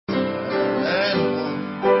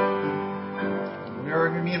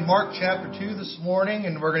in Mark chapter 2 this morning,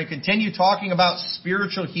 and we're going to continue talking about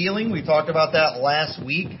spiritual healing. We talked about that last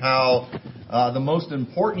week, how the most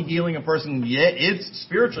important healing a person can get is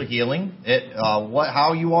spiritual healing.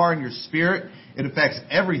 How you are in your spirit, it affects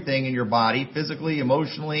everything in your body, physically,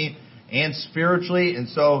 emotionally, and spiritually. And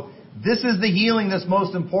so this is the healing that's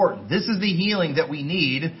most important. This is the healing that we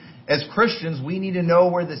need. As Christians, we need to know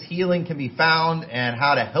where this healing can be found and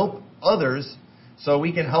how to help others so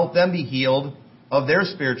we can help them be healed of their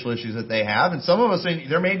spiritual issues that they have. And some of us,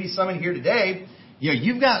 there may be some in here today,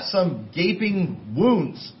 you've got some gaping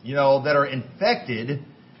wounds, that are infected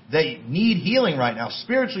that need healing right now,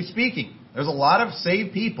 spiritually speaking. There's a lot of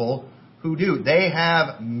saved people who do. They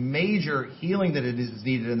have major healing that is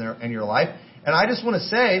needed in your life. And I just want to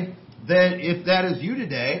say that if that is you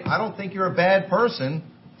today, I don't think you're a bad person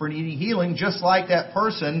for needing healing, just like that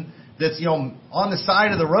person that's, on the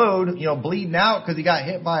side of the road, bleeding out because he got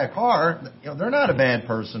hit by a car. They're not a bad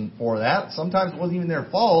person for that. Sometimes it wasn't even their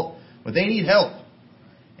fault, but they need help.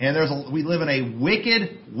 And we live in a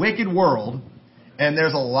wicked, wicked world, and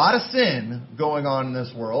there's a lot of sin going on in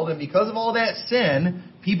this world. And because of all that sin,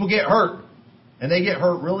 people get hurt. And they get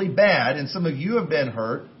hurt really bad. And some of you have been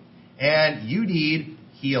hurt, and you need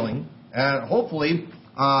healing. And hopefully,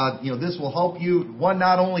 this will help you,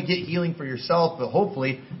 not only get healing for yourself, but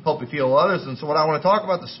hopefully help you heal others. And so what I want to talk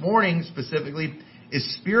about this morning specifically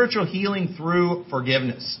is spiritual healing through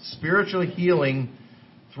forgiveness. Spiritual healing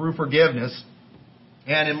through forgiveness.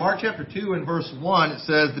 And in Mark chapter 2 and verse 1, it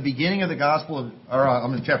says, the beginning of the gospel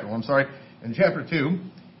in chapter 1, in chapter 2.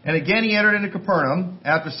 And again he entered into Capernaum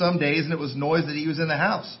after some days, and it was noised that he was in the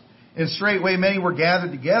house. And straightway many were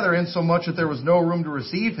gathered together, insomuch that there was no room to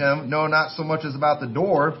receive him, no, not so much as about the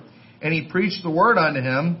door. And he preached the word unto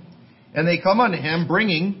him. And they come unto him,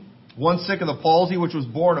 bringing one sick of the palsy, which was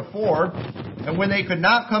borne of 4. And when they could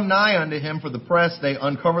not come nigh unto him for the press, they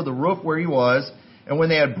uncovered the roof where he was. And when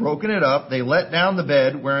they had broken it up, they let down the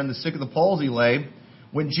bed wherein the sick of the palsy lay.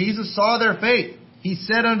 When Jesus saw their faith, he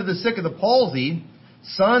said unto the sick of the palsy,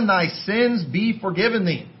 Son, thy sins be forgiven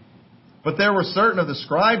thee. But there were certain of the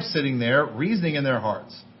scribes sitting there, reasoning in their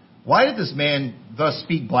hearts, Why did this man thus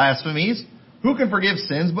speak blasphemies? Who can forgive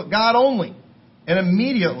sins but God only? And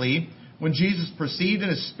immediately, when Jesus perceived in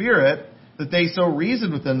his spirit that they so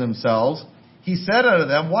reasoned within themselves, he said unto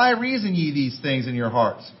them, Why reason ye these things in your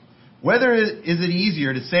hearts? Whether is it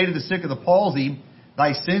easier to say to the sick of the palsy,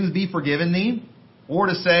 Thy sins be forgiven thee, or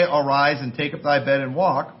to say, Arise and take up thy bed and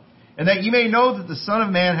walk? And that ye may know that the Son of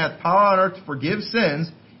Man hath power on earth to forgive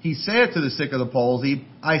sins, he saith to the sick of the palsy,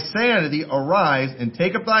 I say unto thee, Arise, and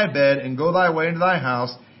take up thy bed, and go thy way into thy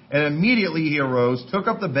house. And immediately he arose, took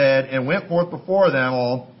up the bed, and went forth before them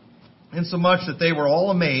all, insomuch that they were all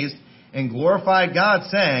amazed, and glorified God,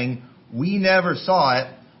 saying, We never saw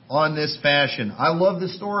it on this fashion. I love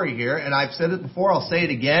this story here, and I've said it before, I'll say it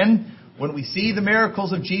again. When we see the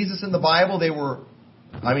miracles of Jesus in the Bible, they were,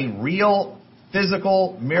 real,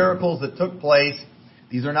 physical miracles that took place.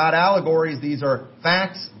 These are not allegories. These are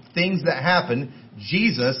facts, things that happened.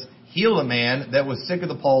 Jesus healed a man that was sick of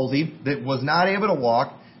the palsy, that was not able to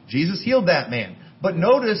walk. Jesus healed that man. But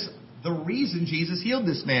notice the reason Jesus healed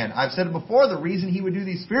this man. I've said it before, the reason he would do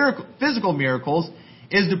these physical miracles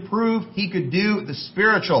is to prove he could do the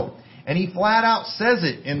spiritual. And he flat out says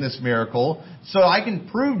it in this miracle, so I can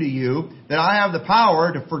prove to you that I have the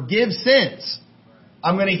power to forgive sins.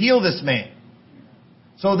 I'm going to heal this man.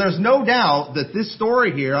 So there's no doubt that this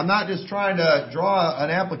story here, I'm not just trying to draw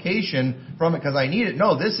an application from it because I need it.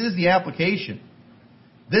 No, this is the application.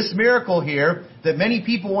 This miracle here that many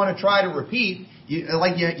people want to try to repeat, you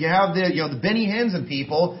have the Benny Hinn and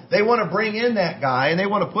people, they want to bring in that guy and they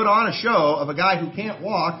want to put on a show of a guy who can't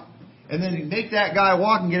walk and then make that guy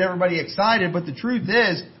walk and get everybody excited. But the truth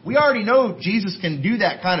is, we already know Jesus can do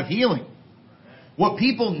that kind of healing. What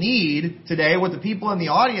people need today, what the people in the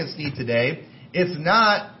audience need today, it's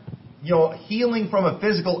not, healing from a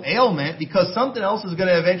physical ailment, because something else is going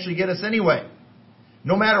to eventually get us anyway.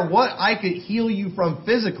 No matter what I could heal you from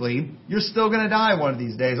physically, you're still going to die one of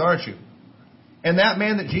these days, aren't you? And that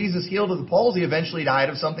man that Jesus healed of the palsy eventually died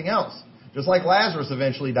of something else. Just like Lazarus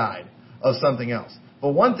eventually died of something else.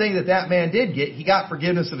 But one thing that man did get, he got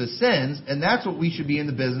forgiveness of his sins, and that's what we should be in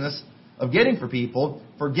the business of getting for people,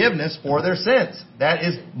 forgiveness for their sins. That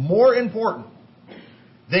is more important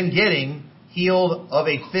than getting healed of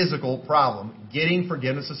a physical problem, getting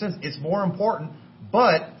forgiveness of sins. It's more important,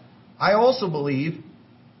 but I also believe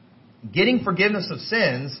getting forgiveness of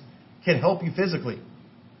sins can help you physically.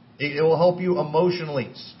 It will help you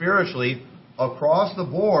emotionally, spiritually, across the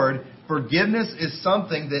board. Forgiveness is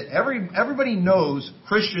something that everybody knows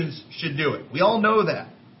Christians should do it. We all know that.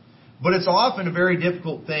 But it's often a very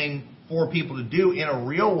difficult thing for people to do in a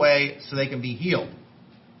real way so they can be healed.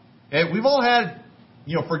 Okay? We've all had,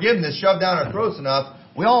 forgiveness shoved down our throats enough.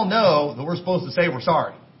 We all know that we're supposed to say we're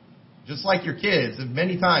sorry. Just like your kids have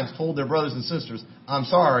many times told their brothers and sisters, I'm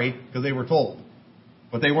sorry, because they were told.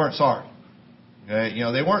 But they weren't sorry. Okay?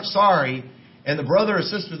 They weren't sorry, and the brother or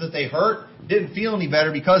sister that they hurt didn't feel any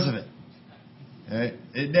better because of it. Okay?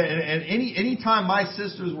 And any time my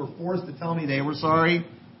sisters were forced to tell me they were sorry,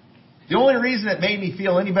 the only reason it made me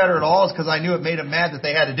feel any better at all is because I knew it made them mad that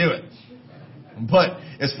they had to do it. But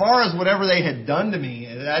as far as whatever they had done to me,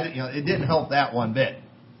 it didn't help that one bit.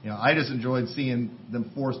 I just enjoyed seeing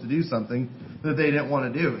them forced to do something that they didn't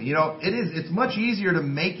want to do. It's much easier to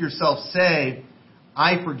make yourself say,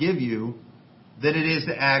 I forgive you, than it is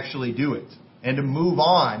to actually do it and to move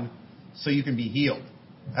on so you can be healed.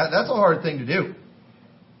 That's a hard thing to do.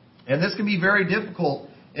 And this can be very difficult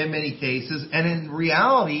in many cases. And in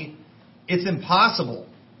reality, it's impossible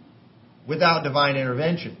without divine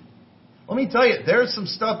intervention. Let me tell you, there's some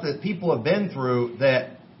stuff that people have been through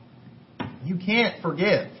that you can't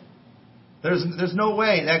forgive. There's no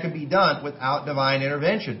way that can be done without divine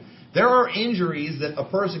intervention. There are injuries that a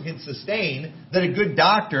person can sustain that a good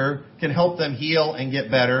doctor can help them heal and get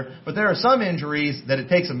better. But there are some injuries that it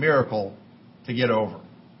takes a miracle to get over.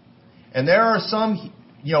 And there are some,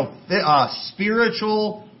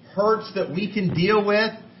 spiritual hurts that we can deal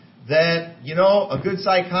with that, a good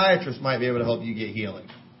psychiatrist might be able to help you get healing.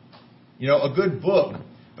 A good book.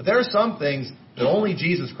 But there are some things that only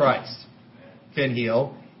Jesus Christ can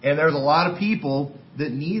heal. And there's a lot of people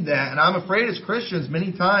that need that. And I'm afraid as Christians,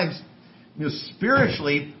 many times,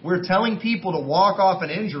 spiritually, we're telling people to walk off an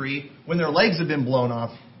injury when their legs have been blown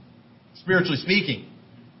off, spiritually speaking.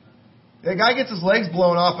 The guy gets his legs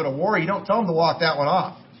blown off in a war, you don't tell him to walk that one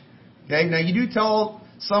off. Okay? Now, you do tell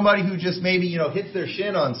somebody who just maybe, hits their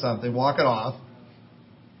shin on something, walk it off.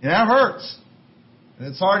 And that hurts. And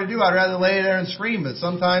it's hard to do. I'd rather lay there and scream, but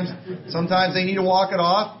sometimes they need to walk it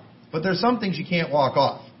off. But there's some things you can't walk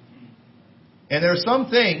off. And there are some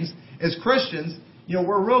things, as Christians,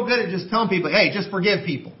 we're real good at just telling people, hey, just forgive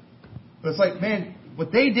people. But it's like, man,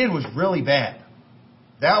 what they did was really bad.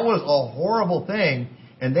 That was a horrible thing.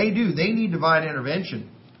 And they need divine intervention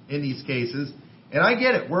in these cases. And I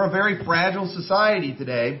get it. We're a very fragile society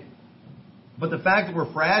today. But the fact that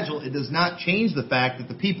we're fragile, it does not change the fact that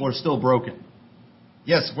the people are still broken.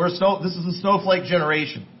 Yes, this is a snowflake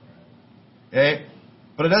generation. Okay?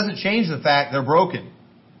 But it doesn't change the fact they're broken.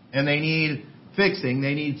 And they need fixing.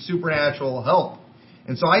 They need supernatural help.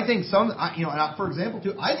 And so I think for example,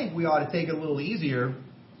 too, I think we ought to take it a little easier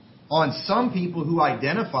on some people who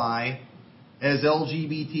identify as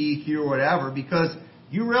LGBTQ or whatever, because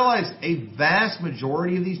you realize a vast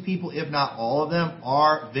majority of these people, if not all of them,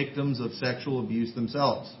 are victims of sexual abuse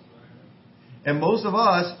themselves. And most of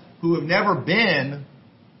us who have never been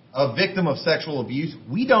a victim of sexual abuse,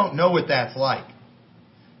 we don't know what that's like.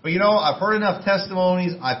 But I've heard enough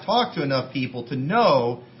testimonies, I've talked to enough people to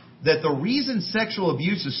know that the reason sexual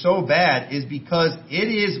abuse is so bad is because it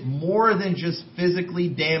is more than just physically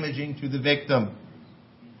damaging to the victim.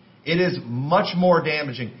 It is much more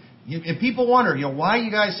damaging. And people wonder, why are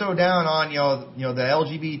you guys so down on, the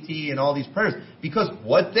LGBT and all these predators? Because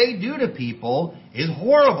what they do to people is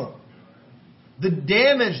horrible. The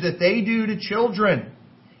damage that they do to children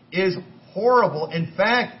is horrible. In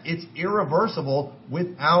fact, it's irreversible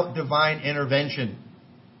without divine intervention.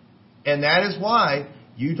 And that is why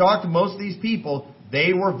you talk to most of these people,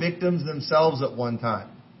 they were victims themselves at one time.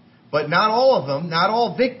 But not all of them, not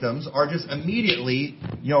all victims are just immediately,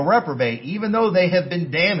 reprobate, even though they have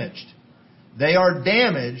been damaged. They are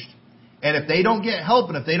damaged, and if they don't get help,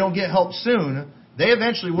 and if they don't get help soon, they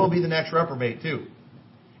eventually will be the next reprobate too.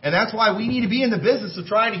 And that's why we need to be in the business of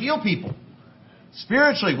trying to heal people.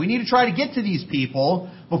 Spiritually, we need to try to get to these people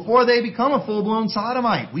before they become a full-blown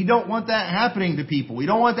sodomite. We don't want that happening to people. We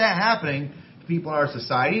don't want that happening to people in our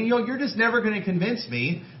society. And, you're just never going to convince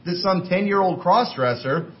me that some 10-year-old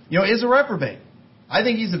cross-dresser, is a reprobate. I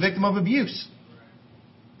think he's a victim of abuse.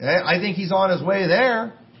 Okay? I think he's on his way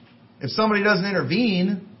there. If somebody doesn't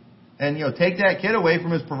intervene and, take that kid away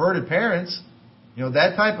from his perverted parents,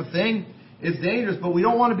 that type of thing is dangerous. But we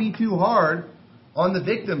don't want to be too hard on the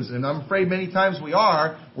victims, and I'm afraid many times we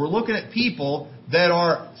are. We're looking at people that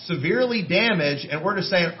are severely damaged, and we're just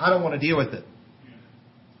saying, I don't want to deal with it.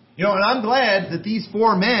 And I'm glad that these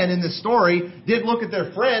 4 men in this story did look at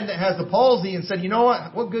their friend that has the palsy and said,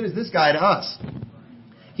 what good is this guy to us?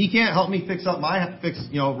 He can't help me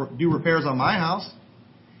do repairs on my house.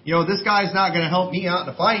 This guy's not going to help me out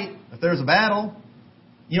in a fight if there's a battle.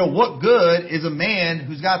 What good is a man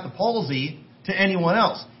who's got the palsy to anyone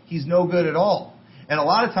else? he's no good at all. And a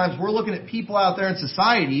lot of times we're looking at people out there in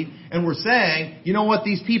society and we're saying, you know what,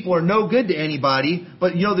 these people are no good to anybody.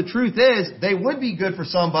 But you know, the truth is, they would be good for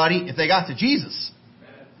somebody if they got to Jesus.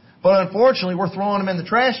 But unfortunately, we're throwing them in the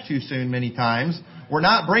trash too soon many times. We're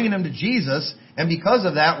not bringing them to Jesus. And because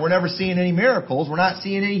of that, we're never seeing any miracles. We're not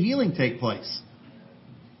seeing any healing take place.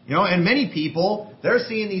 You know, and many people, they're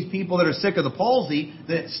seeing these people that are sick of the palsy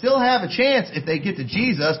that still have a chance if they get to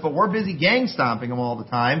Jesus, but we're busy gang stomping them all the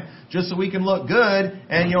time just so we can look good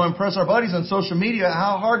and, you know, impress our buddies on social media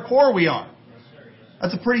how hardcore we are.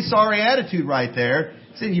 That's a pretty sorry attitude right there.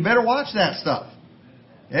 Saying you better watch that stuff.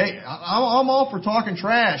 Hey, I'm all for talking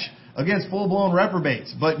trash against full-blown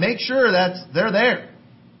reprobates, but make sure they're there.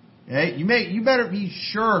 Okay? You better be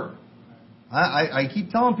sure. I keep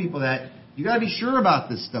telling people that. You got to be sure about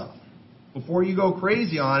this stuff before you go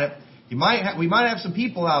crazy on it. We might have some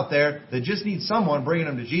people out there that just need someone bringing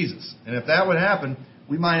them to Jesus. And if that would happen,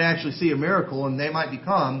 we might actually see a miracle and they might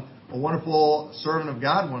become a wonderful servant of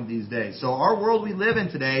God one of these days. So our world we live in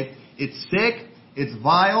today, it's sick, it's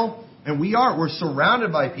vile, and we're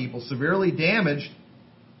surrounded by people severely damaged.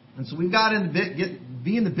 And so we've got to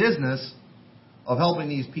be in the business of helping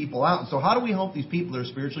these people out. And so how do we help these people that are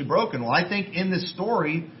spiritually broken? Well, I think in this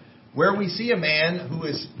story, where we see a man who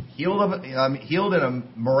is healed in a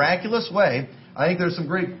miraculous way, I think there's some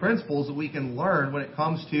great principles that we can learn when it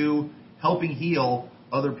comes to helping heal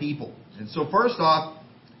other people. And so first off,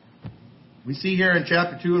 we see here in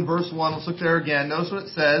chapter 2 and verse 1, let's look there again. Notice what it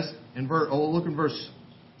says. Look in verse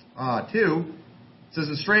 2. It says,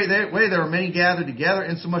 "And straightway there were many gathered together,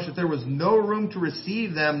 insomuch that there was no room to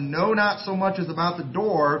receive them, no, not so much as about the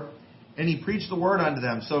door. And he preached the word unto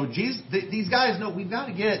them." So these guys know we've got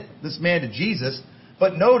to get this man to Jesus.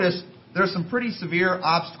 But notice there's some pretty severe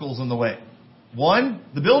obstacles in the way. One,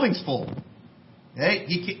 the building's full. Okay?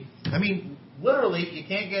 Literally, you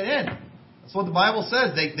can't get in. That's what the Bible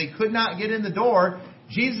says. They could not get in the door.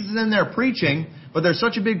 Jesus is in there preaching, but there's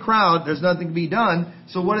such a big crowd, there's nothing to be done.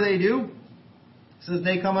 So what do? It says,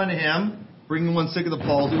 "They come unto him, bringing one sick of the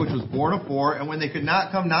palsy, which was born of 4. And when they could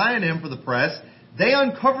not come nigh unto him for the press, they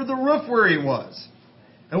uncovered the roof where he was.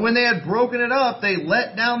 And when they had broken it up, they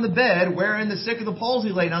let down the bed wherein the sick of the palsy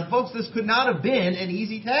lay." Now, folks, this could not have been an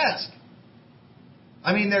easy task.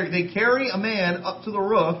 I mean, they carry a man up to the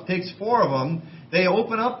roof, takes 4 of them, they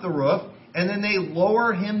open up the roof, and then they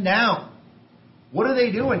lower him down. What are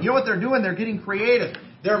they doing? You know what they're doing? They're getting creative.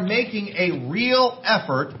 They're making a real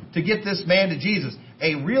effort to get this man to Jesus.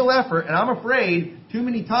 A real effort, and I'm afraid too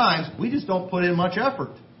many times we just don't put in much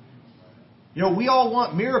effort. You know, we all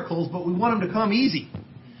want miracles, but we want them to come easy.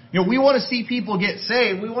 You know, we want to see people get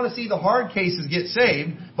saved. We want to see the hard cases get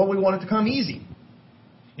saved, but we want it to come easy.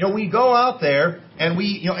 You know, we go out there and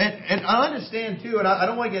and I understand too, and I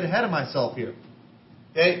don't want to get ahead of myself here.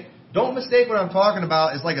 Okay? Don't mistake what I'm talking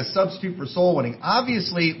about as like a substitute for soul winning.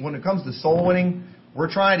 Obviously, when it comes to soul winning,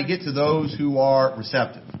 we're trying to get to those who are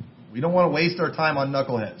receptive. We don't want to waste our time on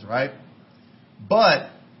knuckleheads, right? But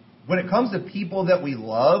when it comes to people that we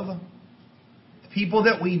love, people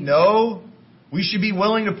that we know, we should be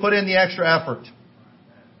willing to put in the extra effort.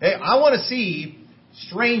 Hey, I want to see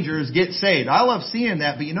strangers get saved. I love seeing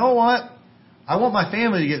that, but you know what? I want my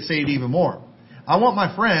family to get saved even more. I want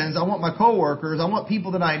my friends, I want my coworkers, I want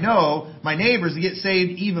people that I know, my neighbors, to get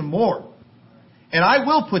saved even more. And I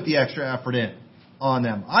will put the extra effort in on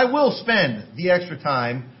them. I will spend the extra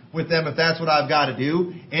time with them if that's what I've got to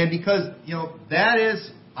do. And because,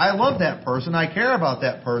 I love that person, I care about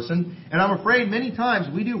that person, and I'm afraid many times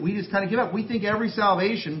we just kind of give up. We think every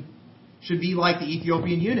salvation should be like the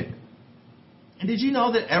Ethiopian eunuch. And did you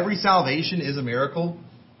know that every salvation is a miracle?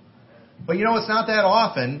 But it's not that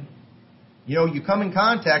often, you come in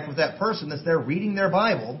contact with that person that's there reading their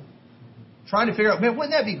Bible, trying to figure out, man,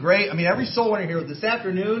 wouldn't that be great? I mean, every soul winner here this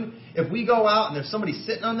afternoon, if we go out and there's somebody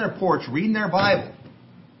sitting on their porch reading their Bible,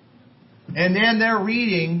 and then they're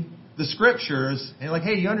reading the Scriptures, and you're like,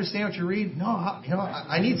 hey, do you understand what you read? No,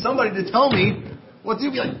 I need somebody to tell me what to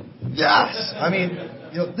do. Be like, yes! I mean,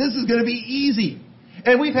 this is going to be easy.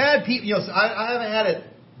 And we've had people, I haven't had it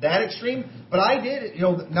that extreme, but I did,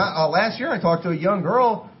 last year I talked to a young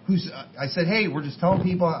girl I said, hey, we're just telling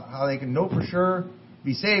people how they can know for sure,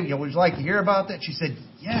 be saved. Would you like to hear about that? She said,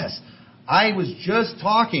 yes. I was just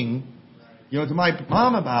talking, to my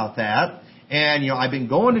mom about that. And, I've been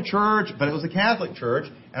going to church, but it was a Catholic church.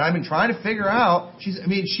 And I've been trying to figure out,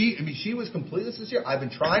 she was completely sincere. I've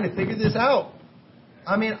been trying to figure this out.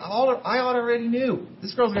 I already knew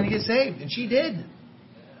this girl's going to get saved. And she did.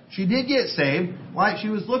 She did get saved. Why? She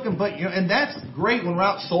was looking, but, and that's great when we're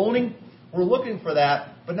out souling. We're looking for that.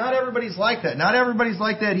 But not everybody's like that. Not everybody's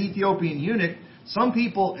like that Ethiopian eunuch. Some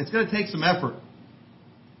people, it's going to take some effort.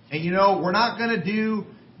 And we're not going to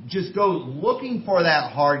just go looking for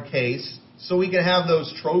that hard case so we can have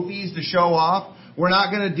those trophies to show off. We're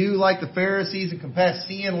not going to do like the Pharisees and compass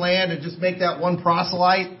sea and land and just make that one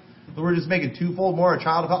proselyte. We're just making twofold more a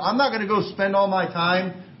child of God. I'm not going to go spend all my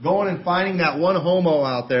time going and finding that one homo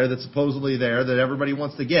out there that's supposedly there that everybody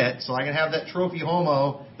wants to get, so I can have that trophy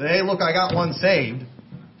homo that, hey, look, I got one saved,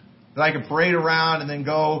 that I can parade around and then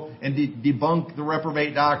go and debunk the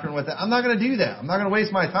reprobate doctrine with it. I'm not going to do that. I'm not going to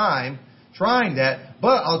waste my time trying that.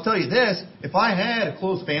 But I'll tell you this, if I had a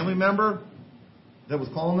close family member that was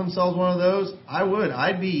calling themselves one of those,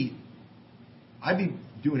 I'd be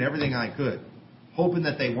doing everything I could, hoping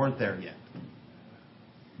that they weren't there yet.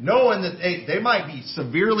 Knowing that they might be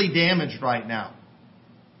severely damaged right now.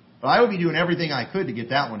 But I would be doing everything I could to get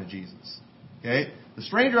that one to Jesus. Okay? The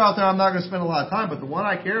stranger out there, I'm not going to spend a lot of time, but the one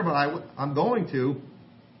I care about, I'm going to.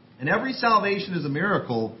 And every salvation is a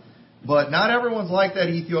miracle, but not everyone's like that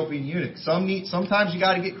Ethiopian eunuch. Sometimes you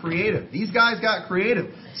got to get creative. These guys got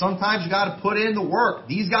creative. Sometimes you got to put in the work.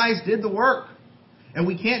 These guys did the work. And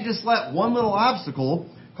we can't just let one little obstacle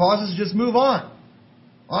cause us to just move on.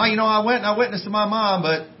 Well, I went and I witnessed to my mom,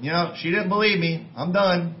 but, she didn't believe me. I'm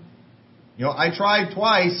done. I tried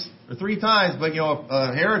twice or 3 times, but,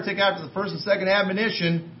 a heretic after the first and second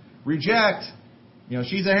admonition, reject.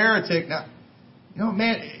 She's a heretic. Now,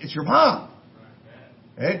 man, it's your mom.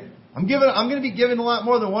 Okay? I'm going to be given a lot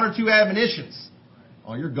more than 1 or 2 admonitions.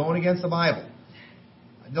 Oh, you're going against the Bible.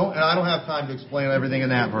 I don't have time to explain everything in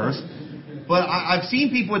that verse. But I've seen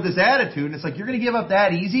people with this attitude, and it's like, you're going to give up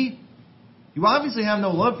that easy? You obviously have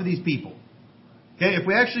no love for these people. Okay, if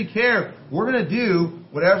we actually care, we're going to do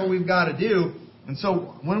whatever we've got to do. And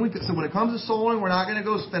so when it comes to soul winning, we're not going to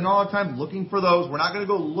go spend all our time looking for those. We're not going to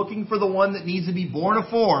go looking for the one that needs to be born of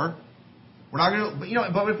 4. We're not going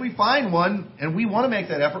to, but if we find one and we want to make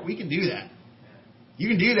that effort, we can do that. You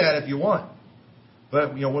can do that if you want.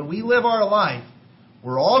 But when we live our life,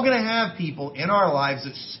 we're all going to have people in our lives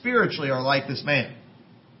that spiritually are like this man,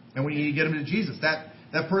 and we need to get them to Jesus.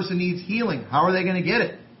 That person needs healing. How are they going to get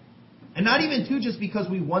it? And not even just because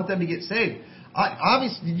we want them to get saved.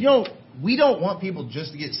 Obviously, we don't want people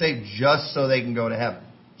just to get saved just so they can go to heaven.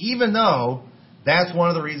 Even though that's one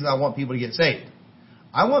of the reasons I want people to get saved.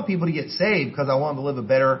 I want people to get saved because I want them to live a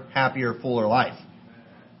better, happier, fuller life.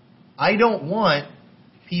 I don't want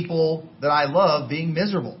people that I love being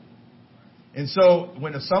miserable. And so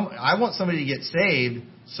I want somebody to get saved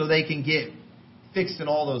so they can get fixed in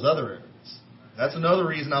all those other areas. That's another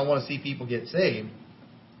reason I want to see people get saved.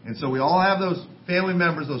 And so we all have those family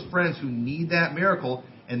members, those friends who need that miracle,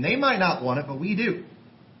 and they might not want it, but we do.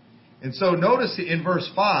 And so notice in verse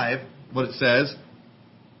 5 what it says.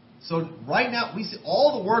 So right now, we see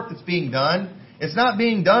all the work that's being done. It's not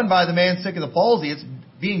being done by the man sick of the palsy. It's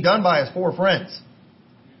being done by his 4 friends.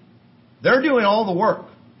 They're doing all the work.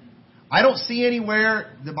 I don't see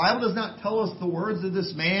anywhere, the Bible does not tell us the words of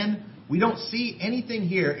this man. We don't see anything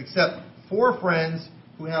here except 4 friends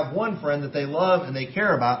who have one friend that they love and they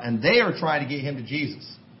care about, and they are trying to get him to Jesus.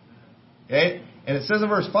 Okay? And it says in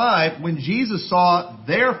verse 5, when Jesus saw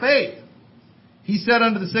their faith, he said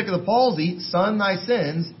unto the sick of the palsy, Son, thy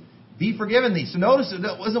sins be forgiven thee. So notice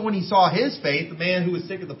it wasn't when he saw his faith, the man who was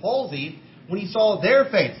sick of the palsy, when he saw their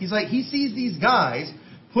faith. He sees these guys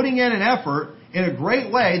putting in an effort in a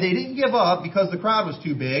great way. They didn't give up because the crowd was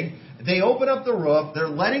too big. They open up the roof. They're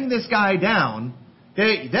letting this guy down.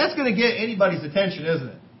 Okay, that's going to get anybody's attention, isn't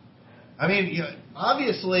it? I mean,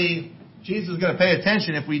 obviously, Jesus is going to pay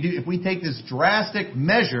attention if we take this drastic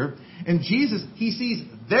measure. And Jesus, he sees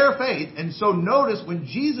their faith. And so notice, when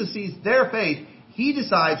Jesus sees their faith, he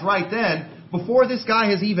decides right then, before this guy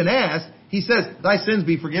has even asked, he says, thy sins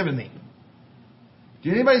be forgiven thee.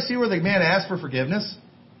 Did anybody see where the man asked for forgiveness?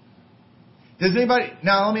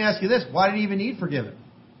 Now let me ask you this, why did he even need forgiven?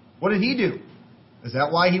 What did he do? Is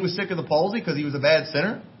that why he was sick of the palsy? Because he was a bad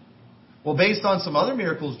sinner? Well, based on some other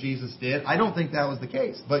miracles Jesus did, I don't think that was the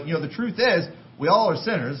case. But, the truth is, we all are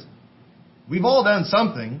sinners. We've all done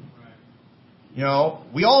something. We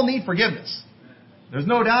all need forgiveness. There's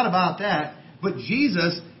no doubt about that. But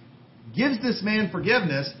Jesus gives this man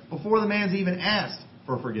forgiveness before the man's even asked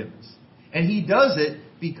for forgiveness. And he does it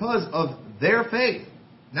because of their faith.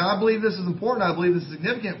 Now, I believe this is important. I believe this is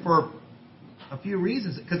significant for a few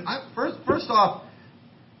reasons. Because first off,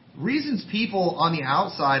 reasons people on the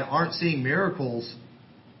outside aren't seeing miracles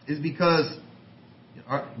is because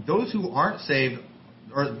those who aren't saved,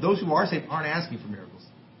 or those who are saved, aren't asking for miracles.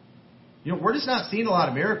 We're just not seeing a lot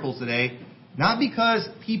of miracles today, not because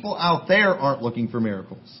people out there aren't looking for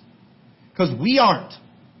miracles. Because we aren't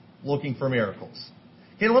looking for miracles.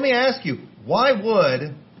 Okay, let me ask you, Why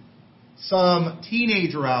would some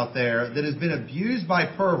teenager out there that has been abused by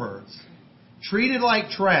perverts, treated like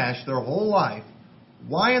trash their whole life,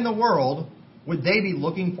 why in the world would they be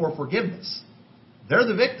looking for forgiveness? They're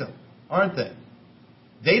the victim, aren't they?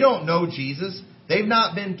 They don't know Jesus. They've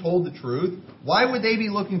not been told the truth. Why would they be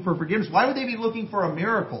looking for forgiveness? Why would they be looking for a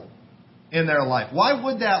miracle in their life? Why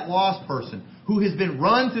would that lost person who has been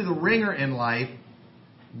run through the ringer in life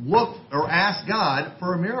look or ask God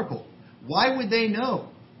for a miracle? Why would they know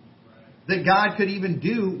that God could even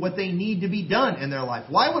do what they need to be done in their life?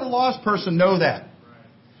 Why would a lost person know that?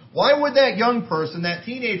 Why would that young person, that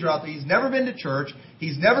teenager out there, he's never been to church,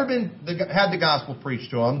 he's never had the gospel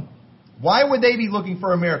preached to him, why would they be looking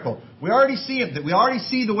for a miracle? We already see it. We already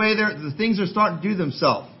see the way the things are starting to do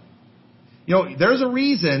themselves. You know, there's a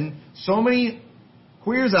reason so many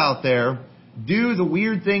queers out there do the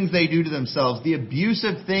weird things they do to themselves, the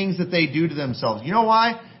abusive things that they do to themselves. You know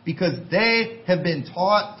why? Because they have been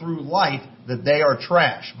taught through life that they are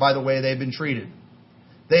trash by the way they've been treated.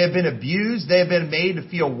 They have been abused. They have been made to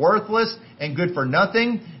feel worthless and good for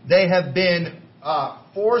nothing. They have been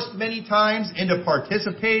forced many times into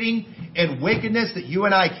participating in wickedness that you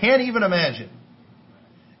and I can't even imagine.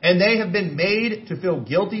 And they have been made to feel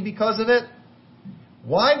guilty because of it.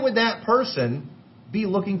 Why would that person be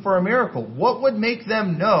looking for a miracle? What would make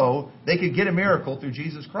them know they could get a miracle through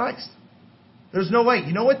Jesus Christ? There's no way.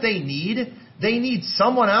 You know what they need? They need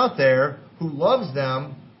someone out there who loves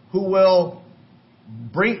them, who will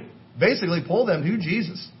basically pull them to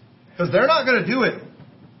Jesus. Because they're not going to do it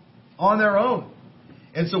on their own.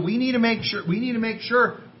 And so we need to make sure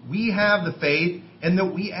we have the faith and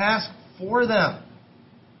that we ask for them.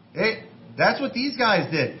 That's what these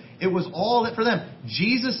guys did. It was all for them.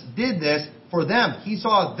 Jesus did this for them. He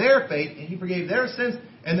saw their faith and He forgave their sins.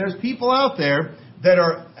 And there's people out there that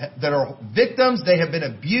are victims. They have been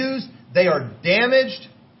abused. They are damaged.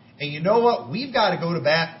 And you know what? We've got to go to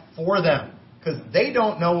bat for them because they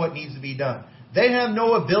don't know what needs to be done. They have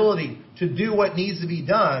no ability to do what needs to be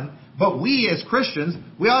done. But we as Christians,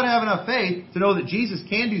 we ought to have enough faith to know that Jesus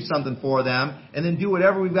can do something for them and then do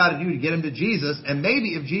whatever we've got to do to get them to Jesus. And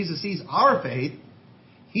maybe if Jesus sees our faith,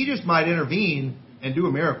 He just might intervene and do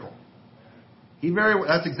a miracle.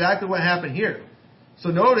 That's exactly what happened here. So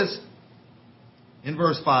notice in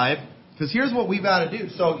verse 5, because here's what we've got to do.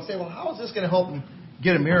 So you say, well, how is this going to help them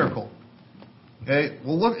get a miracle? Okay,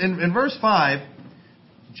 well look, in verse 5,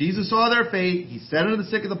 Jesus saw their faith. He said unto the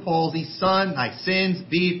sick of the palsy, Son, thy sins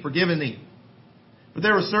be forgiven thee. But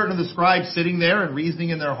there were certain of the scribes sitting there and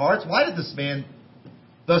reasoning in their hearts, Why did this man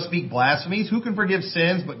thus speak blasphemies? Who can forgive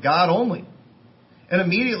sins but God only? And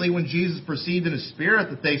immediately when Jesus perceived in His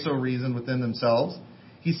spirit that they so reasoned within themselves,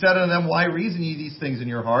 He said unto them, Why reason ye these things in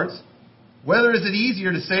your hearts? Whether is it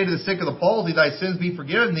easier to say to the sick of the palsy, Thy sins be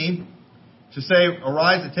forgiven thee, to say,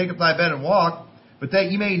 Arise and take up thy bed and walk? But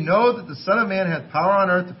that ye may know that the Son of Man hath power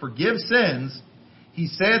on earth to forgive sins, He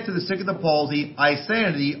saith to the sick of the palsy, I say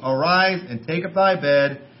unto thee, Arise and take up thy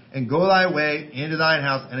bed, and go thy way into thine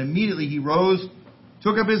house. And immediately he rose,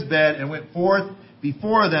 took up his bed, and went forth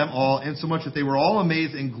before them all, insomuch that they were all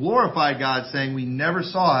amazed and glorified God, saying, We never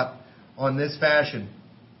saw it on this fashion.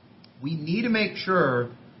 We need to make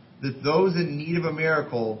sure that those in need of a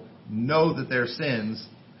miracle know that their sins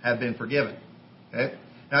have been forgiven. Okay?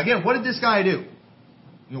 Now again, what did this guy do?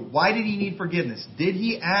 Why did he need forgiveness? Did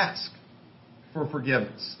he ask for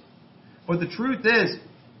forgiveness? But the truth is,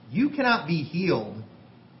 you cannot be healed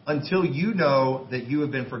until you know that you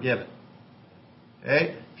have been forgiven.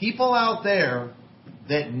 Okay? People out there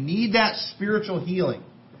that need that spiritual healing,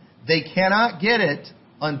 they cannot get it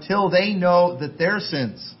until they know that their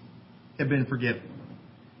sins have been forgiven.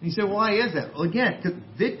 And you say, why is that? Well, again, because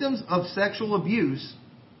victims of sexual abuse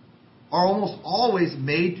are almost always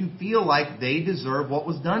made to feel like they deserve what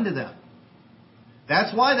was done to them.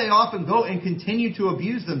 That's why they often go and continue to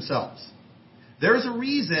abuse themselves. There's a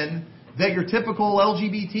reason that your typical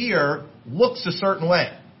LGBTer looks a certain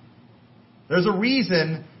way. There's a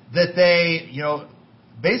reason that they,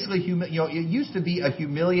 basically, it used to be a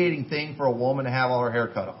humiliating thing for a woman to have all her hair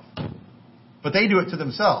cut off. But they do it to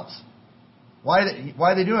themselves. Why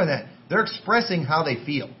are they doing that? They're expressing how they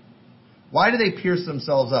feel. Why do they pierce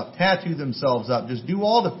themselves up, tattoo themselves up, just do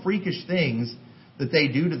all the freakish things that they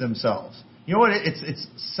do to themselves? You know what? It's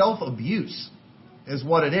self-abuse is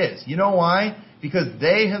what it is. You know why? Because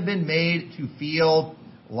they have been made to feel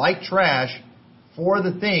like trash for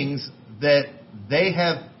the things that they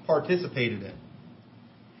have participated in.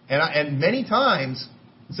 And many times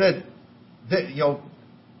said that,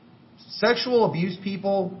 sexual abuse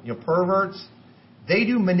people, perverts, they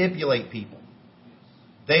do manipulate people.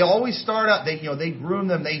 They always start out, they groom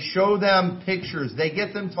them, they show them pictures, they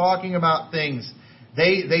get them talking about things,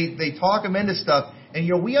 they talk them into stuff.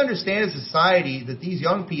 And we understand as a society that these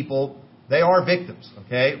young people, they are victims,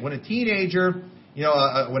 okay? When a teenager,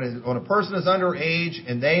 when a person is underage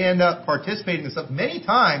and they end up participating in stuff, many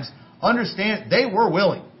times, understand, they were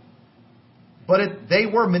willing. But they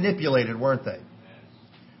were manipulated, weren't they?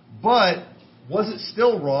 But was it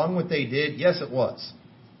still wrong what they did? Yes, it was.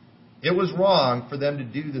 It was wrong for them to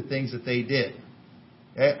do the things that they did.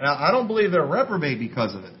 Okay? Now, I don't believe they're reprobate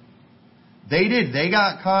because of it. They did. They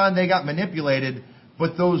got conned, they got manipulated.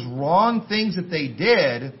 But those wrong things that they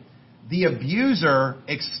did, the abuser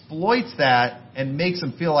exploits that and makes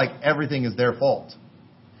them feel like everything is their fault.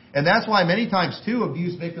 And that's why many times, too,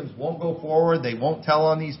 abuse victims won't go forward. They won't tell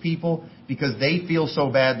on these people because they feel so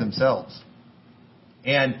bad themselves.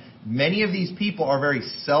 And many of these people are very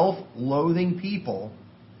self-loathing people.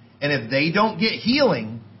 And if they don't get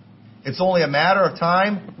healing, it's only a matter of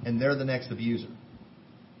time and they're the next abuser.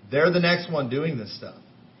 They're the next one doing this stuff.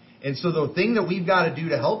 And so the thing that we've got to do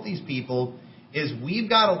to help these people is we've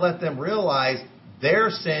got to let them realize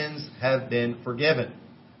their sins have been forgiven.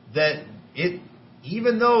 That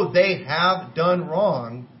even though they have done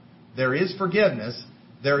wrong, there is forgiveness,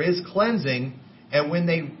 there is cleansing, and when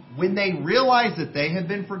they realize that they have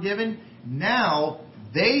been forgiven, now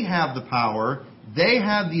they have the power, they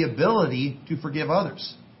have the ability to forgive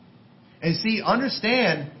others. And see,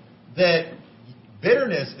 understand that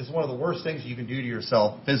bitterness is one of the worst things you can do to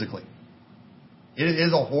yourself physically. It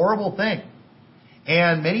is a horrible thing.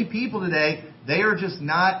 And many people today, they are just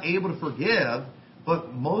not able to forgive,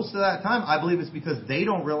 but most of that time, I believe it's because they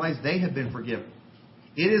don't realize they have been forgiven.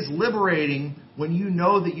 It is liberating when you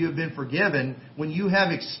know that you have been forgiven, when you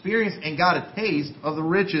have experienced and got a taste of the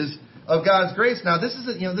riches of God's grace. Now, this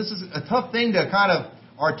is a tough thing to kind of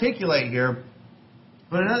articulate here.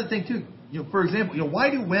 But another thing too, for example, why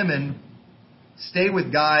do women stay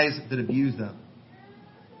with guys that abuse them?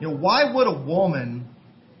 Why would a woman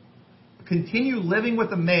continue living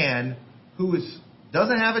with a man who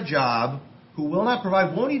doesn't have a job, who will not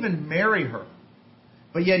provide, won't even marry her,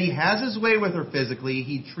 but yet he has his way with her physically,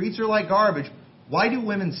 he treats her like garbage? Why do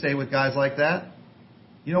women stay with guys like that?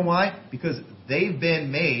 You know why? Because they've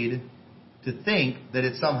been made to think that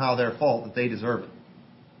it's somehow their fault, that they deserve it.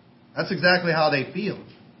 That's exactly how they feel.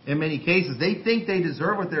 In many cases, they think they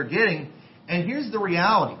deserve what they're getting. And here's the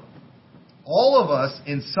reality. All of us,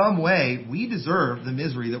 in some way, we deserve the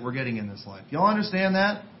misery that we're getting in this life. Y'all understand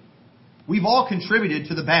that? We've all contributed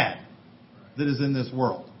to the bad that is in this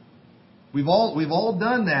world. We've all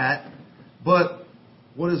done that, but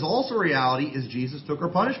what is also reality is Jesus took our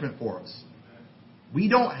punishment for us. We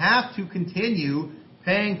don't have to continue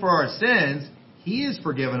paying for our sins. He has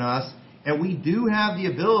forgiven us, and we do have the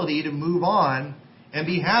ability to move on and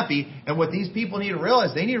be happy. And what these people need to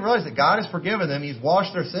realize, they need to realize that God has forgiven them. He's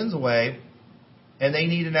washed their sins away, and they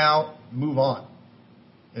need to now move on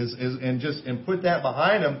and put that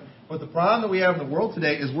behind them. But the problem that we have in the world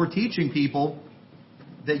today is we're teaching people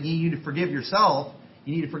that you need to forgive yourself,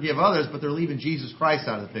 you need to forgive others, but they're leaving Jesus Christ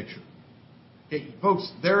out of the picture. Okay, folks,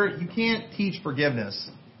 you can't teach forgiveness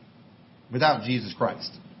without Jesus Christ.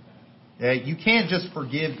 Okay? You can't just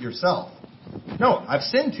forgive yourself. No, I've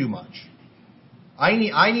sinned too much. I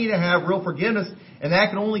need to have real forgiveness, and that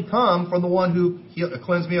can only come from the one who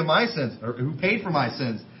cleansed me of my sins, or who paid for my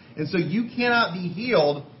sins. And so you cannot be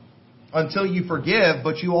healed until you forgive,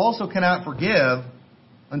 but you also cannot forgive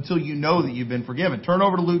until you know that you've been forgiven. Turn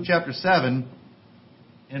over to Luke chapter 7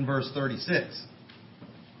 and verse 36.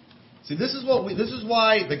 See, this is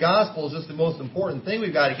why the gospel is just the most important thing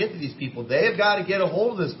we've got to get to these people. They have got to get a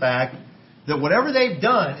hold of this fact that whatever they've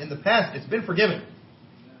done in the past, it's been forgiven.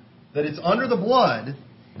 That it's under the blood.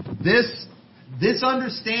 This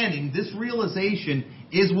understanding, this realization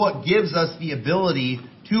is what gives us the ability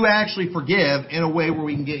to actually forgive in a way where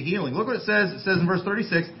we can get healing. Look what it says. It says in verse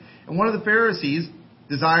 36, and one of the Pharisees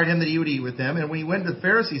desired him that he would eat with him. And when he went to the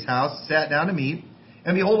Pharisee's house, sat down to meat.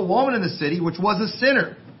 And behold, a woman in the city, which was a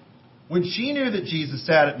sinner, when she knew that Jesus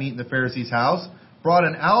sat at meat in the Pharisee's house, brought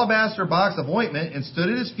an alabaster box of ointment and stood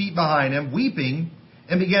at his feet behind him, weeping,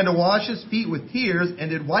 and began to wash his feet with tears, and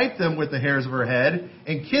did wipe them with the hairs of her head,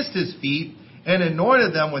 and kissed his feet, and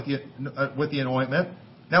anointed them with the anointment.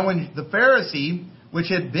 Now when the Pharisee, which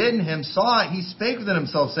had bidden him, saw it, he spake within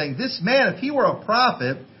himself, saying, this man, if he were a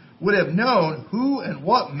prophet, would have known who and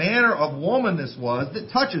what manner of woman this was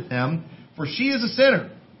that toucheth him, for she is a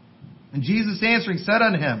sinner. And Jesus answering said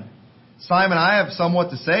unto him, Simon, I have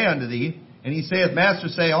somewhat to say unto thee. And he saith, Master,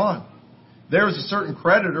 say on. There was a certain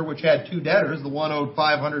creditor which had two debtors. The one owed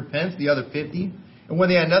 500 pence, the other 50. And And when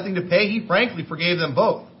they had nothing to pay, he frankly forgave them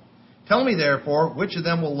both. Tell me, therefore, which of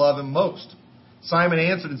them will love him most? Simon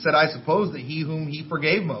answered and said, I suppose that he whom he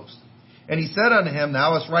forgave most. And he said unto him,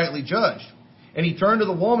 Thou hast rightly judged. And he turned to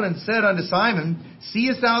the woman and said unto Simon,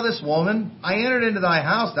 Seest thou this woman? I entered into thy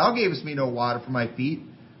house. Thou gavest me no water for my feet,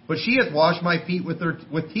 but she hath washed my feet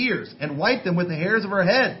with tears, and wiped them with the hairs of her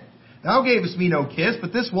head. Thou gavest me no kiss,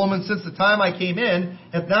 but this woman, since the time I came in,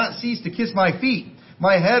 hath not ceased to kiss my feet.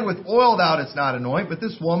 My head with oil thou didst not anoint, but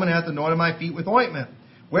this woman hath anointed my feet with ointment.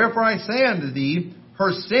 Wherefore I say unto thee,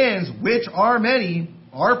 her sins, which are many,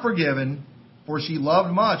 are forgiven, for she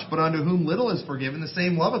loved much, but unto whom little is forgiven, the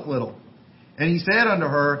same loveth little. And he said unto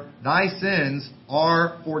her, Thy sins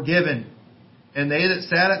are forgiven. And they that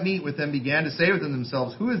sat at meat with them began to say within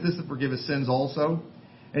themselves, Who is this that forgiveth sins also?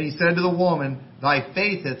 And he said to the woman, Thy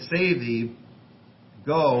faith hath saved thee.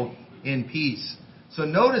 Go in peace. So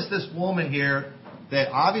notice this woman here that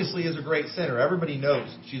obviously is a great sinner. Everybody knows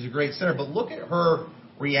she's a great sinner. But look at her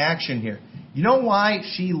reaction here. You know why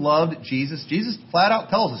she loved Jesus? Jesus flat out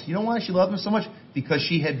tells us. You know why she loved him so much? Because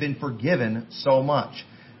she had been forgiven so much.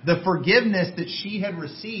 The forgiveness that she had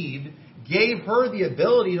received gave her the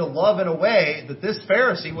ability to love in a way that this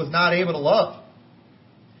Pharisee was not able to love.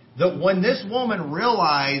 That when this woman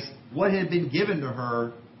realized what had been given to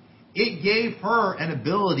her, it gave her an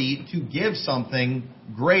ability to give something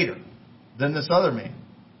greater than this other man.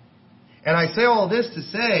 And I say all this to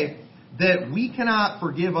say that we cannot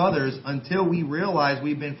forgive others until we realize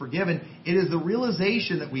we've been forgiven. It is the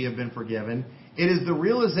realization that we have been forgiven. It is the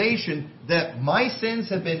realization that my sins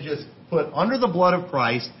have been just put under the blood of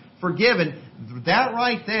Christ, forgiven. That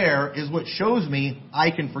right there is what shows me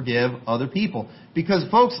I can forgive other people. Because,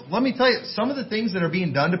 folks, let me tell you, some of the things that are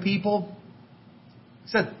being done to people, I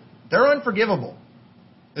said, they're unforgivable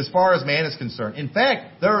as far as man is concerned. In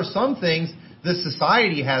fact, there are some things that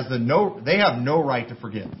society has they have no right to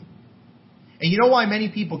forgive. And you know why many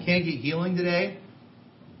people can't get healing today?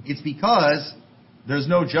 It's because there's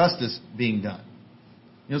no justice being done.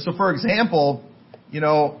 So for example,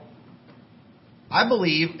 I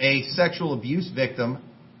believe a sexual abuse victim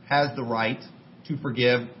has the right to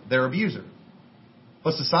forgive their abuser.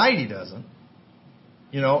 But society doesn't.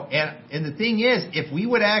 And the thing is, if we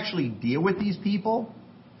would actually deal with these people,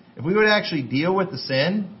 if we would actually deal with the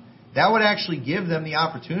sin, that would actually give them the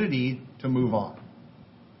opportunity to move on.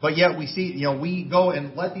 But yet we see, we go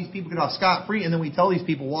and let these people get off scot-free, and then we tell these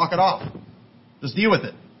people, walk it off. Just deal with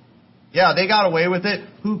it. Yeah, they got away with it.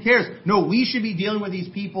 Who cares? No, we should be dealing with these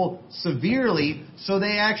people severely so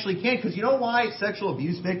they actually can. Because you know why sexual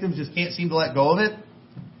abuse victims just can't seem to let go of it?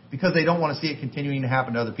 Because they don't want to see it continuing to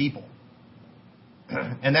happen to other people.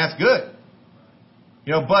 And that's good.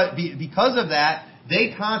 But because of that,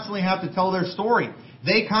 they constantly have to tell their story.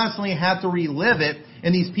 They constantly have to relive it,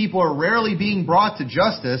 and these people are rarely being brought to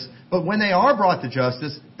justice. But when they are brought to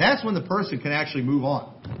justice, that's when the person can actually move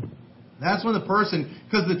on. That's when the person,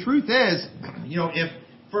 because the truth is, if,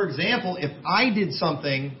 for example, if I did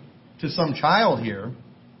something to some child here,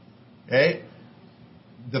 okay,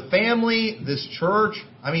 the family, this church,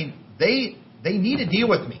 they need to deal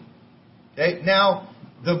with me. Okay? Now,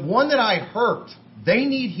 the one that I hurt, they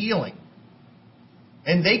need healing.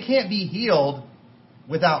 And they can't be healed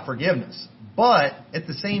without forgiveness. But at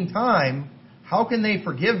the same time, how can they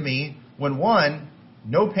forgive me when, one,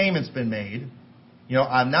 no payment's been made?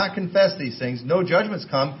 I've not confessed these things. No judgment's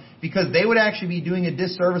come, because they would actually be doing a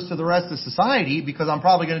disservice to the rest of society, because I'm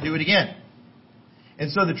probably going to do it again. And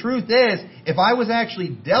so the truth is, if I was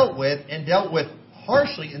actually dealt with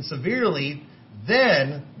harshly and severely,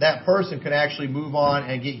 then that person could actually move on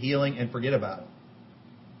and get healing and forget about it.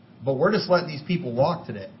 But we're just letting these people walk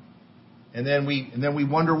today. And then we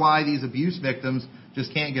wonder why these abuse victims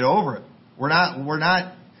just can't get over it. We're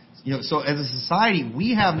not. So as a society,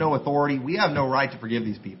 we have no authority. We have no right to forgive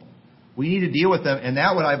these people. We need to deal with them, and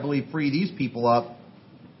that would, I believe, free these people up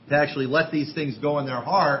to actually let these things go in their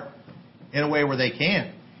heart in a way where they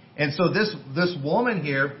can. And so this woman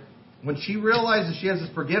here, when she realizes she has this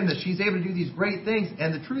forgiveness, she's able to do these great things.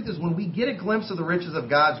 And the truth is, when we get a glimpse of the riches of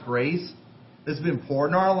God's grace that's been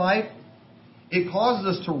poured in our life, it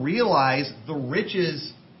causes us to realize the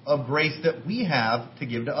riches of grace that we have to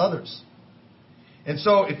give to others. And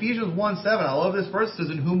so Ephesians 1:7, I love this verse, says,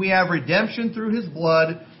 in whom we have redemption through his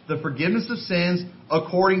blood, the forgiveness of sins,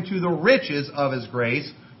 according to the riches of his grace,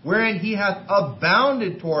 wherein he hath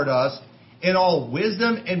abounded toward us in all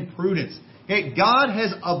wisdom and prudence. Okay, God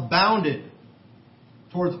has abounded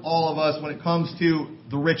towards all of us when it comes to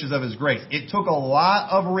the riches of his grace. It took a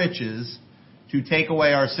lot of riches to take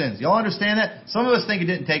away our sins. Y'all understand that? Some of us think it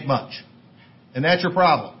didn't take much. And that's your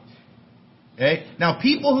problem. Okay? Now,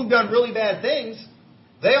 people who've done really bad things,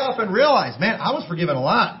 they often realize, man, I was forgiven a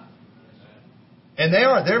lot. And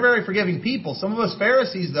they're very forgiving people. Some of us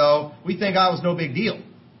Pharisees, though, we think I was no big deal.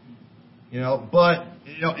 But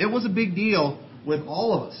it was a big deal with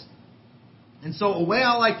all of us. And so a way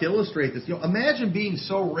I like to illustrate this, imagine being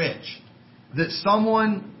so rich that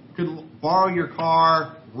someone could borrow your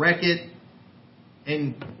car, wreck it,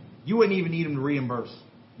 and you wouldn't even need them to reimburse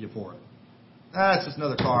you for it. It's just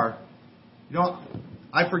another car.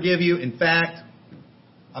 I forgive you. In fact,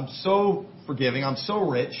 I'm so forgiving. I'm so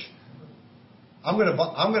rich. I'm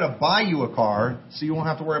gonna buy you a car so you won't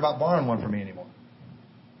have to worry about borrowing one from me anymore.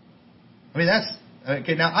 I mean, that's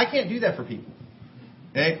okay. Now I can't do that for people.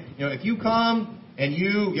 Okay, if you come and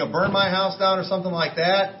you burn my house down or something like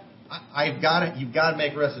that, you've got to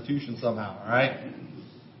make restitution somehow. All right.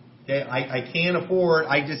 Okay, I can't afford.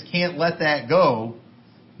 I just can't let that go.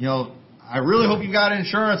 I really hope you got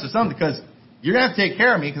insurance or something, because you're gonna have to take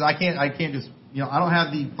care of me, because I can't just I don't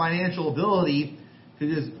have the financial ability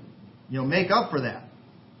to just make up for that.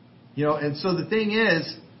 And so the thing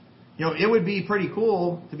is, it would be pretty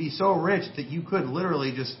cool to be so rich that you could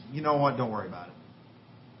literally just, what, don't worry about it.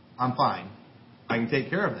 I'm fine. I can take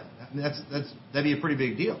care of that. That'd be a pretty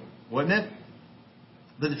big deal, wouldn't it?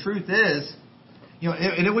 But the truth is,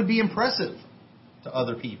 it would be impressive to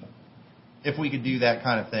other people if we could do that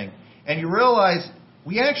kind of thing. And you realize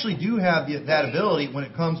we actually do have that ability when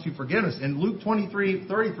it comes to forgiveness. In Luke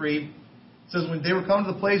 23:33, it says, when they were come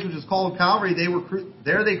to the place which is called Calvary,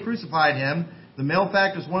 they crucified him. The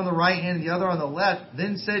malefactors, one on the right hand and the other on the left.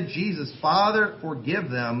 Then said Jesus, Father, forgive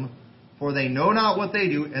them, for they know not what they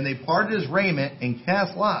do. And they parted his raiment and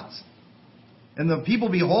cast lots. And the people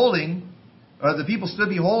stood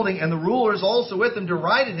beholding, and the rulers also with them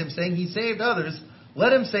derided him, saying, He saved others.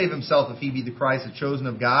 Let him save himself if he be the Christ, the chosen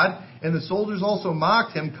of God. And the soldiers also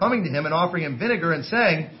mocked him, coming to him and offering him vinegar, and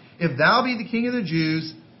saying, If thou be the King of the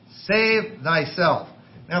Jews, save thyself.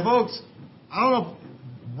 Now, folks, I don't know,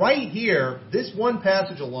 right here, this one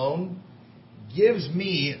passage alone gives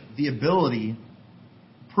me the ability,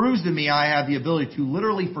 proves to me I have the ability to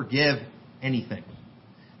literally forgive anything.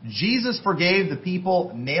 Jesus forgave the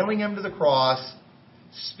people nailing him to the cross,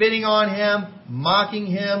 spitting on him, mocking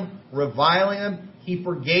him, reviling him. He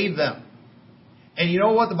forgave them. And you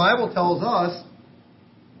know what the Bible tells us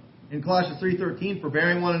in Colossians 3:13,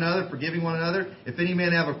 forbearing one another, forgiving one another. If any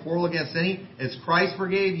man have a quarrel against any, as Christ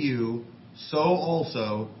forgave you, so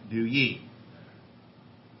also do ye.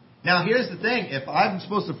 Now here's the thing. If I'm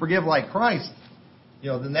supposed to forgive like Christ,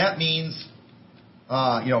 then that means,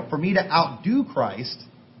 for me to outdo Christ,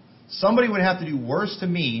 somebody would have to do worse to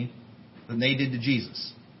me than they did to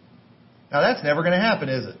Jesus. Now that's never going to happen,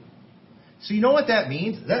 is it? So you know what that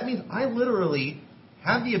means? That means I literally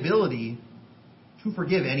have the ability to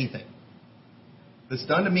forgive anything that's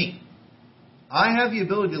done to me. I have the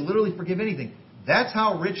ability to literally forgive anything. That's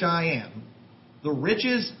how rich I am. The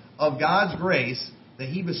riches of God's grace that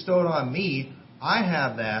He bestowed on me, I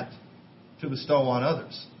have that to bestow on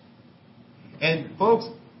others. And folks,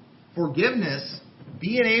 forgiveness,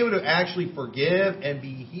 being able to actually forgive and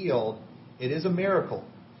be healed, it is a miracle.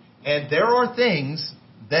 And there are things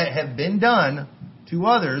that have been done to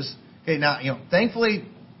others. Okay, now, thankfully,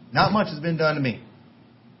 not much has been done to me.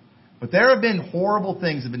 But there have been horrible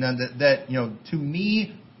things that have been done that to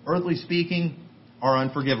me, earthly speaking, are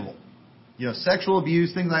unforgivable. Sexual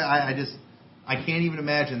abuse, things like I can't even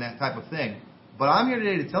imagine that type of thing. But I'm here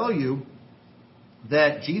today to tell you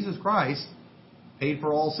that Jesus Christ paid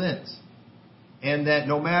for all sins. And that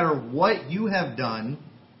no matter what you have done,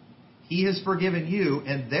 He has forgiven you,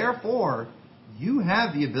 and therefore you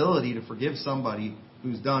have the ability to forgive somebody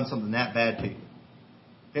who's done something that bad to you.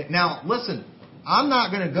 Okay, now, listen, I'm not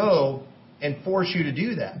going to go and force you to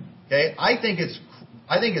do that. Okay, I think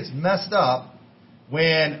it's messed up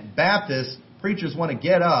when Baptist preachers want to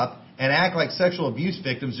get up and act like sexual abuse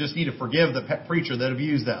victims just need to forgive the preacher that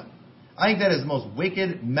abused them. I think that is the most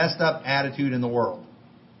wicked, messed up attitude in the world.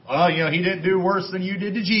 Oh, he didn't do worse than you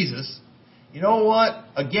did to Jesus. You know what?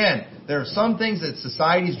 Again, there are some things that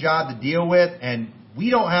society's job to deal with, and we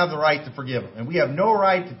don't have the right to forgive them. And we have no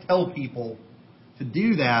right to tell people to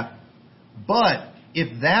do that. But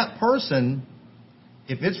if that person,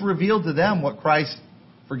 if it's revealed to them what Christ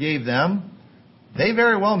forgave them, they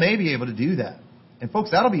very well may be able to do that. And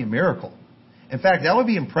folks, that'll be a miracle. In fact, that would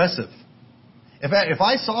be impressive. If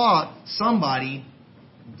I saw somebody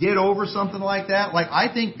get over something like that, like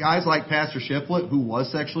I think guys like Pastor Shiflett, who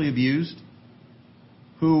was sexually abused,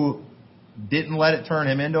 who didn't let it turn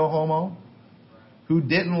him into a homo, who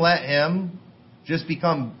didn't let him just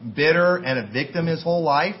become bitter and a victim his whole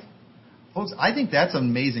life. Folks, I think that's an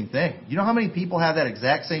amazing thing. You know how many people have that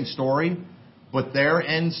exact same story, But their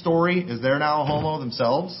end story is they're now a homo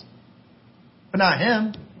themselves. But not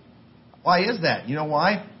him. Why is that? You know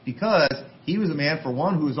why? Because he was a man, for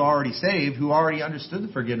one, who was already saved, who already understood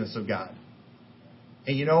the forgiveness of God.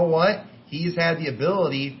 And you know what? He's had the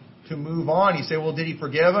ability to move on. You say, well, did he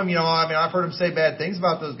forgive him? I've heard him say bad things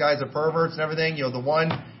about those guys, the perverts and everything. The one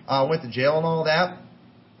went to jail and all that.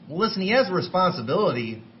 Well, listen, he has a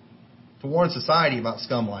responsibility to warn society about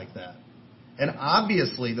scum like that. And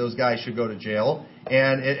obviously those guys should go to jail.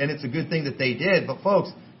 And it's a good thing that they did. But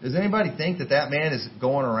folks, does anybody think that man is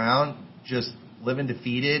going around just living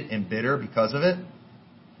defeated and bitter because of it?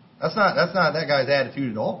 That's not that guy's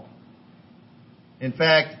attitude at all. In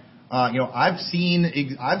fact, I've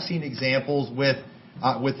seen examples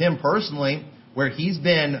with him personally where he's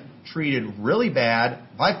been treated really bad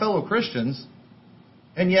by fellow Christians,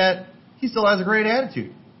 and yet he still has a great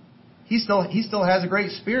attitude. He still has a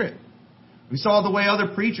great spirit. We saw the way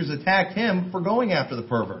other preachers attacked him for going after the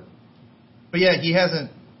pervert, but yet he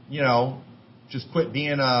hasn't, just quit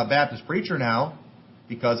being a Baptist preacher now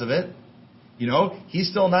because of it. He's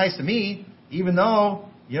still nice to me, even though,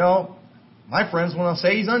 my friends want to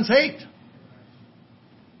say he's unsaved.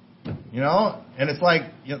 And it's like,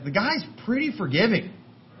 the guy's pretty forgiving.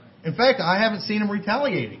 In fact, I haven't seen him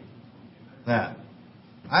retaliating that.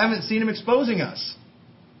 I haven't seen him exposing us.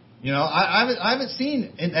 I haven't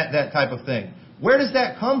seen that type of thing. Where does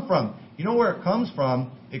that come from? You know where it comes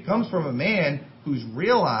from? It comes from a man who's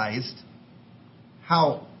realized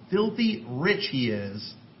how filthy rich he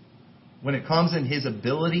is when it comes in his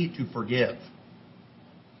ability to forgive.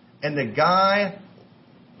 And the guy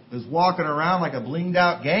is walking around like a blinged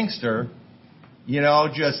out gangster,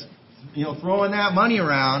 just throwing that money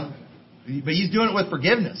around, but he's doing it with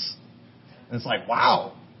forgiveness. And it's like,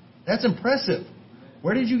 wow, that's impressive.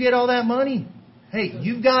 Where did you get all that money? Hey,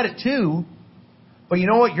 you've got it too, but you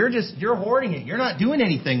know what? You're hoarding it. You're not doing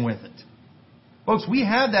anything with it. Folks, we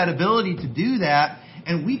have that ability to do that,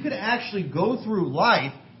 and we could actually go through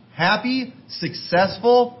life happy,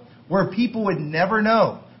 successful, where people would never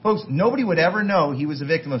know. Folks, nobody would ever know he was a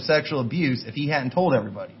victim of sexual abuse if he hadn't told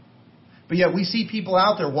everybody. But yet we see people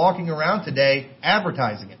out there walking around today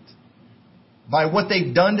advertising it by what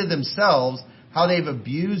they've done to themselves, how they've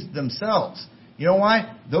abused themselves. You know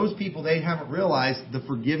why? Those people, they haven't realized the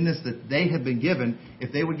forgiveness that they have been given.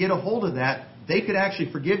 If they would get a hold of that, they could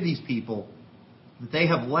actually forgive these people that they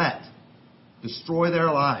have let destroy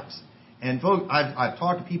their lives. And folks, I've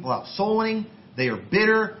talked to people out soul winning. They are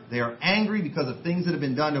bitter. They are angry because of things that have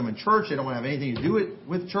been done to them in church. They don't want to have anything to do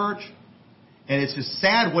with church. And it's just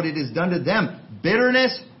sad what it has done to them.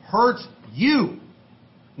 Bitterness hurts you.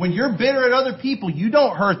 When you're bitter at other people, you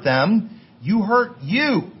don't hurt them. You hurt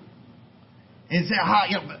you. And say,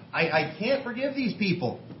 I can't forgive these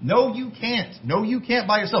people. No, you can't. No, you can't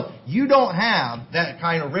by yourself. You don't have that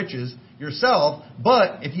kind of riches yourself.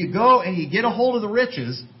 But if you go and you get a hold of the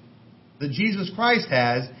riches that Jesus Christ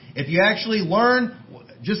has, if you actually learn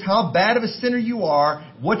just how bad of a sinner you are,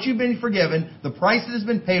 what you've been forgiven, the price that has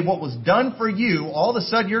been paid, what was done for you, all of a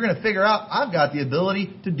sudden you're going to figure out, I've got the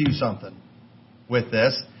ability to do something with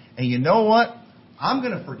this. And you know what? I'm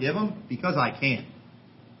going to forgive them because I can.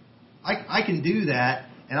 I can do that,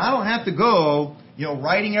 and I don't have to go,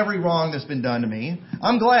 righting every wrong that's been done to me.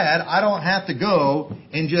 I'm glad I don't have to go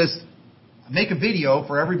and just make a video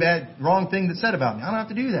for every wrong thing that's said about me. I don't have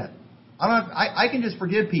to do that. I can just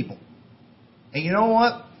forgive people. And you know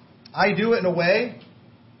what? I do it in a way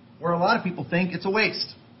where a lot of people think it's a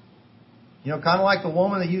waste. Kind of like the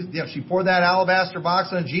woman that used, she poured that alabaster box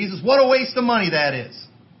on Jesus. What a waste of money that is.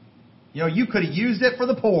 You could have used it for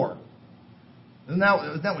the poor. Isn't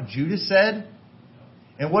that what Judas said?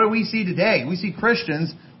 And what do we see today? We see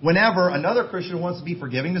Christians, whenever another Christian wants to be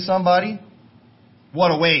forgiving to somebody, what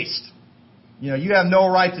a waste. You have no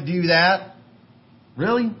right to do that.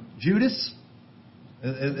 Really? Judas?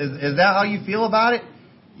 Is that how you feel about it?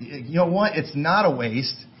 You know what? It's not a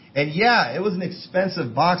waste. And yeah, it was an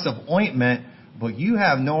expensive box of ointment, but you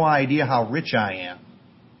have no idea how rich I am.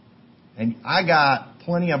 And I got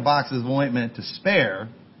plenty of boxes of ointment to spare.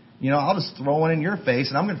 I'll just throw one in your face,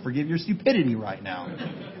 and I'm going to forgive your stupidity right now.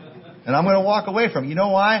 And I'm going to walk away from it. You know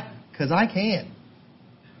why? Because I can.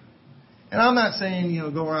 And I'm not saying,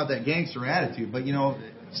 go around with that gangster attitude, but,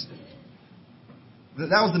 that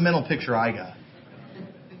was the mental picture I got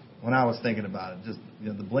when I was thinking about it. Just,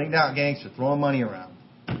 the blinged out gangster throwing money around.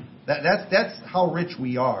 That's how rich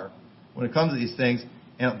we are when it comes to these things.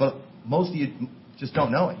 But most of you just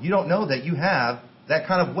don't know it. You don't know that you have that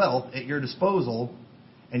kind of wealth at your disposal.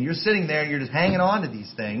 And you're sitting there and you're just hanging on to these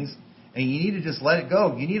things. And you need to just let it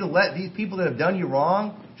go. You need to let these people that have done you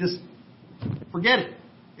wrong, just forget it.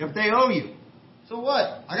 If they owe you, So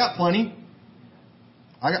what? I got plenty.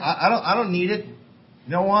 I don't need it.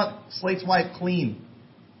 You know what? Slate's wiped clean.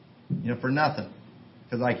 For nothing.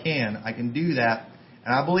 Because I can do that.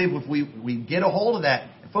 And I believe if we get a hold of that,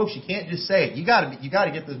 and folks, you can't just say it. You got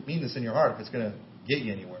to mean this in your heart if it's going to get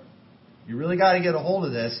you anywhere. You really got to get a hold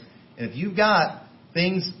of this. And if you've got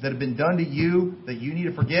things that have been done to you that you need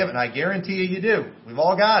to forgive, and I guarantee you do. We've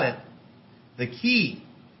all got it. The key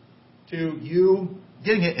to you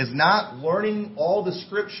getting it is not learning all the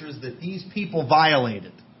scriptures that these people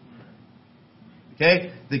violated.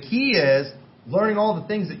 Okay? The key is learning all the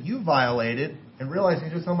things that you violated and realizing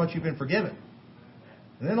just how much you've been forgiven.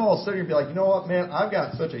 And then all of a sudden you'll be like, you know what, man, I've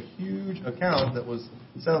got such a huge account that was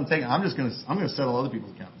settled and taken. I'm going to settle other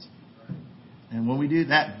people's accounts. And when we do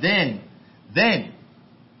that, then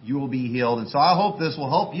you will be healed. And so I hope this will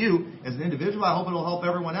help you as an individual. I hope it will help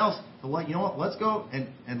everyone else to let you know what. Let's go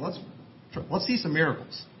and let's see some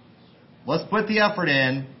miracles. Let's put the effort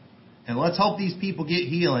in, and let's help these people get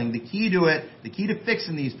healing. The key to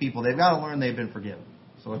fixing these people, they've got to learn they've been forgiven.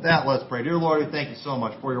 So with that, let's pray. Dear Lord, we thank you so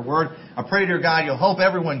much for your word. I pray, dear God, you'll help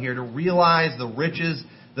everyone here to realize the riches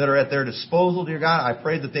that are at their disposal, dear God. I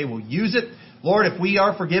pray that they will use it. Lord, if we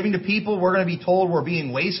are forgiving to people, we're going to be told we're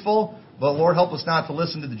being wasteful. But Lord, help us not to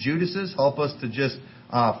listen to the Judases. Help us to just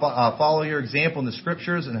follow your example in the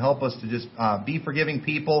Scriptures, and help us to just be forgiving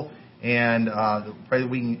people, and pray that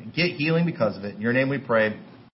we can get healing because of it. In your name we pray.